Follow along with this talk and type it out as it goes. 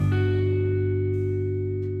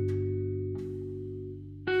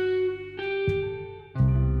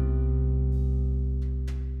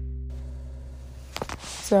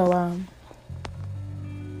So,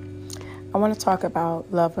 I want to talk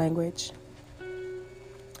about love language.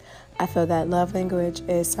 I feel that love language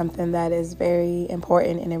is something that is very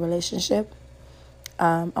important in a relationship.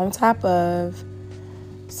 On top of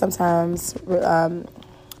sometimes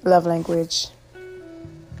love language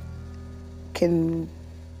can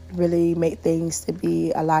really make things to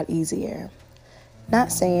be a lot easier. Not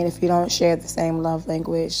saying if you don't share the same love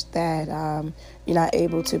language that you're not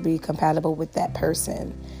able to be compatible with that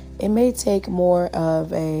person. It may take more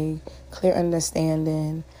of a clear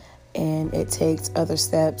understanding, and it takes other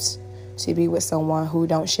steps to be with someone who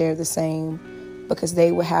don't share the same, because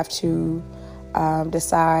they would have to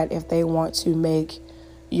decide if they want to make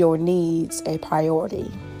your needs a priority.